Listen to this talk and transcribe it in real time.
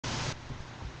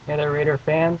Hey there, Raider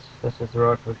fans. This is the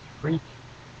Road Coach Freak,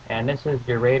 and this is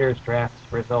your Raiders draft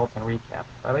results and recap.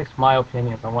 Or at least my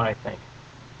opinions on what I think.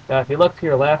 If you look to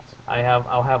your left,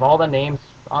 I'll have all the names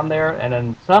on there, and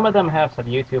then some of them have some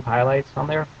YouTube highlights on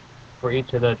there for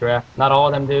each of the draft. Not all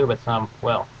of them do, but some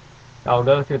will. I'll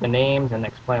go through the names and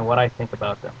explain what I think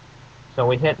about them. So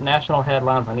we hit national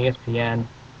headlines on ESPN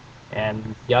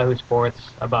and Yahoo Sports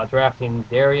about drafting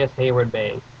Darrius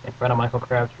Heyward-Bey in front of Michael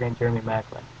Crabtree and Jeremy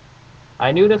Maclin.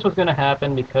 I knew this was going to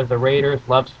happen because the Raiders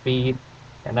love speed,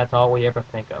 and that's all we ever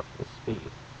think of is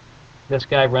speed. This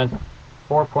guy runs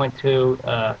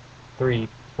 4.23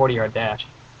 40-yard dash,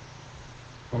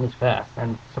 and he's fast.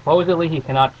 And supposedly he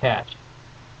cannot catch.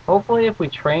 Hopefully, if we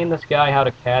train this guy how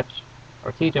to catch,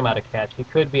 or teach him how to catch, he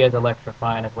could be as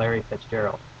electrifying as Larry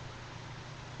Fitzgerald.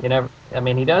 He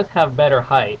does have better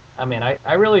height.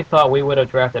 I really thought we would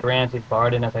have drafted Ramses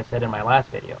Barden, as I said in my last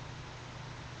video.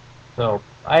 So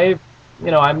I'm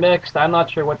mixed. I'm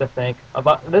not sure what to think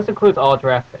about. This includes all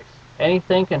draft picks.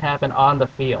 Anything can happen on the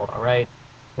field. All right,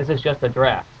 this is just a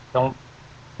draft. Don't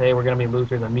say we're going to be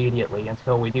losers immediately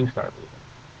until we do start losing.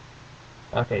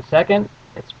 Okay, second,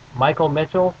 it's Michael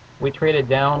Mitchell. We traded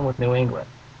down with New England.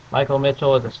 Michael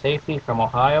Mitchell is a safety from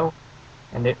Ohio,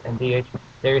 and DH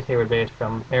Darrius Heyward-Bey is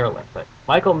from Maryland. But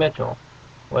Michael Mitchell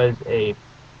was a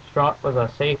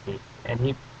safety,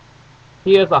 and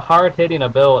he has a hard-hitting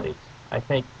abilities. I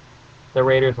think the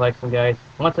Raiders like some guys.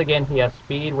 Once again, he has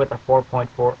speed with a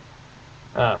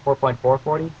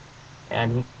 4.440,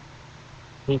 and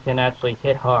he can actually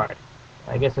hit hard.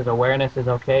 I guess his awareness is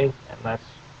okay, and that's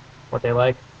what they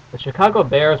like. The Chicago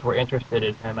Bears were interested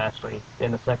in him actually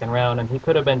in the second round, and he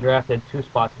could have been drafted 2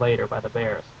 spots later by the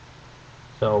Bears.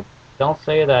 So don't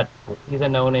say that he's a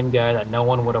no-name guy that no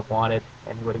one would have wanted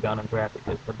and he would have gone undrafted,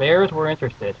 because the Bears were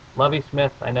interested. Lovie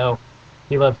Smith, I know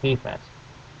he loves defense.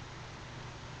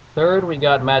 Third, we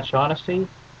got Matt Shaughnessy,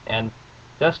 and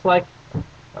just like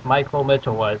Michael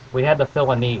Mitchell was, we had to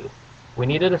fill a need. We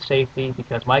needed a safety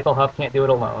because Michael Huff can't do it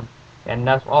alone, and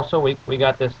that's also we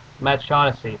got this Matt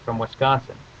Shaughnessy from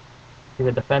Wisconsin. He's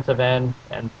a defensive end,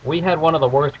 and we had one of the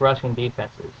worst rushing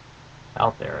defenses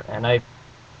out there. And I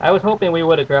was hoping we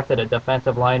would have drafted a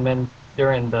defensive lineman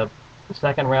during the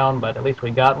second round, but at least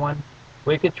we got one.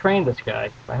 We could train this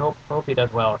guy. I hope he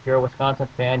does well. If you're a Wisconsin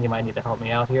fan, you might need to help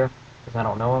me out here, because I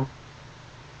don't know him.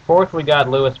 Fourth, we got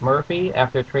Louis Murphy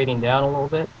after trading down a little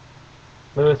bit.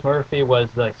 Louis Murphy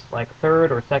was the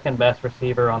third or second best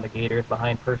receiver on the Gators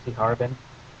behind Percy Harvin.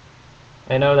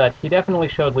 I know that he definitely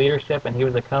showed leadership, and he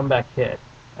was a comeback kid.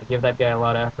 I give that guy a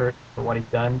lot of effort for what he's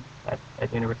done at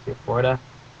University of Florida.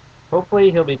 Hopefully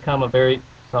he'll become a very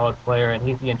solid player, and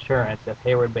he's the insurance if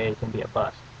Heyward-Bey can be a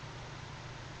bust.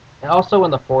 And also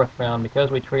in the fourth round,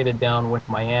 because we traded down with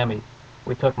Miami,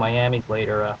 we took Miami's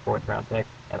later fourth round pick,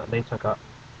 and they took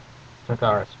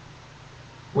ours.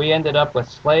 We ended up with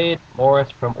Slade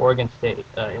Morris from Oregon State,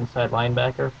 inside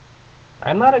linebacker.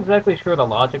 I'm not exactly sure the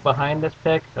logic behind this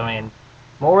pick.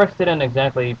 Morris didn't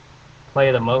exactly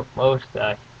play the most.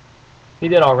 He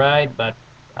did all right, but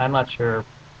I'm not sure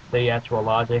the actual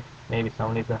logic. Maybe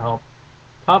someone needs to help.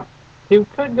 He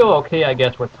could go okay, I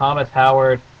guess, with Thomas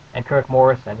Howard and Kirk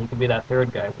Morrison. He could be that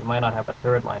third guy. We might not have a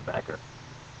third linebacker.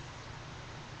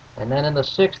 And then in the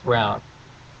sixth round,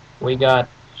 we got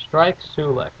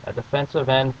Sulak, a defensive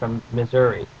end from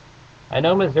Missouri. I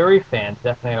know Missouri fans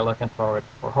definitely are looking forward,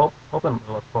 or hoping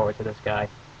to look forward to this guy.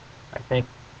 I think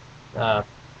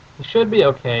he should be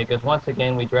okay, because once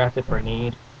again we drafted for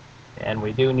need, and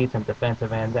we do need some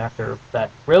defensive ends after that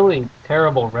really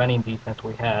terrible running defense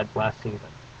we had last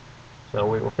season. So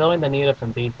we were filling the need of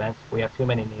some defense. We have too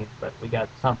many needs, but we got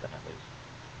something at least.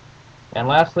 And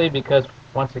lastly, because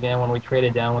once again when we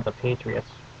traded down with the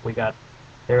Patriots, we got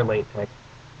their late pick.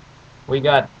 We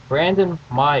got Brandon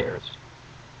Myers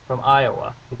from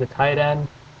Iowa. He's a tight end,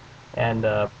 and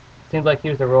seems like he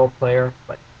was a role player,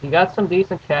 but he got some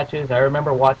decent catches. I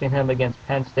remember watching him against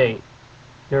Penn State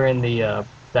during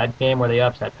that game where they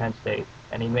upset Penn State,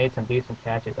 and he made some decent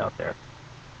catches out there.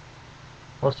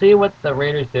 We'll see what the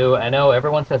Raiders do. I know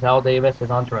everyone says Al Davis is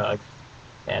on drugs,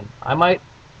 and I'm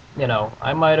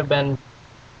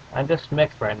just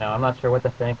mixed right now. I'm not sure what to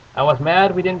think. I was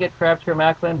mad we didn't get Crabtree or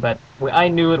Maclin, but I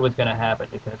knew it was going to happen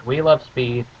because we love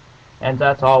speed, and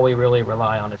that's all we really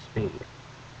rely on is speed.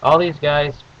 All these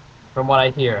guys, from what I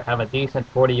hear, have a decent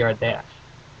 40-yard dash,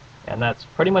 and that's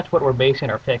pretty much what we're basing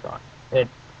our pick on.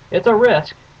 It's a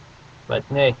risk, but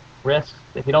hey, risks.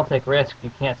 If you don't take risks,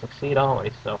 you can't succeed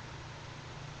always. So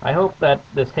I hope that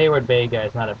this Heyward-Bey guy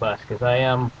is not a bust, because I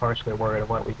am partially worried of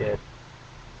what we did.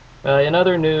 In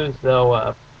other news,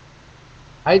 though,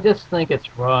 I just think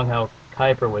it's wrong how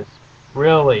Kiper was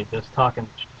really just talking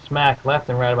smack left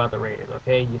and right about the Raiders,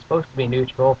 okay? You're supposed to be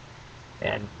neutral,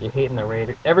 and you're hating the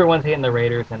Raiders. Everyone's hating the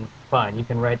Raiders, and fine. You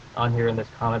can write on here in this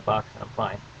comment box, and I'm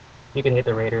fine. You can hate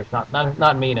the Raiders,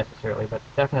 not me necessarily, but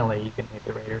definitely you can hate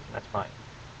the Raiders, and that's fine.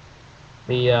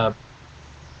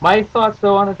 My thoughts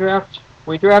though on the draft,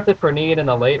 we drafted for need in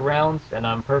the late rounds, and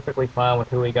I'm perfectly fine with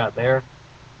who we got there.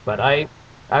 But I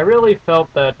really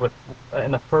felt that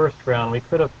in the first round we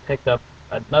could have picked up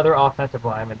another offensive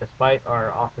lineman. Despite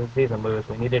our off-season moves,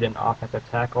 we needed an offensive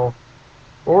tackle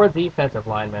or a defensive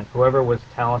lineman, whoever was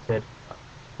talented.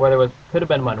 Whether it could have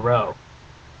been Monroe,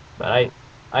 but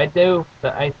I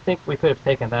think we could have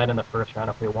taken that in the first round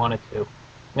if we wanted to,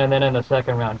 and then in the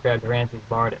second round grabbed Ramsey's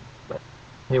Barden, but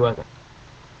he wasn't.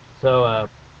 So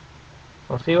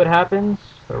we'll see what happens.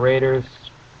 The Raiders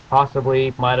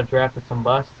possibly might have drafted some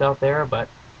busts out there, but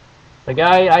the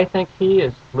guy I think he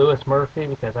is Louis Murphy,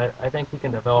 because I think he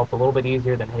can develop a little bit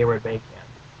easier than Heyward-Bey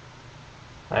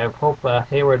can. I hope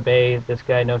Heyward-Bey, this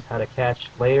guy knows how to catch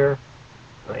later.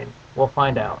 I mean, we'll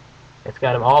find out. It's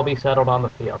got to all be settled on the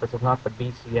field. This is not the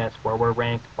BCS where we're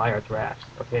ranked by our drafts,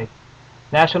 okay?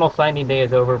 National Signing Day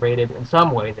is overrated. In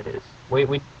some ways it is.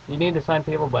 You need to sign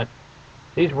people, but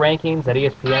these rankings that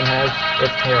ESPN has,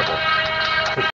 it's terrible.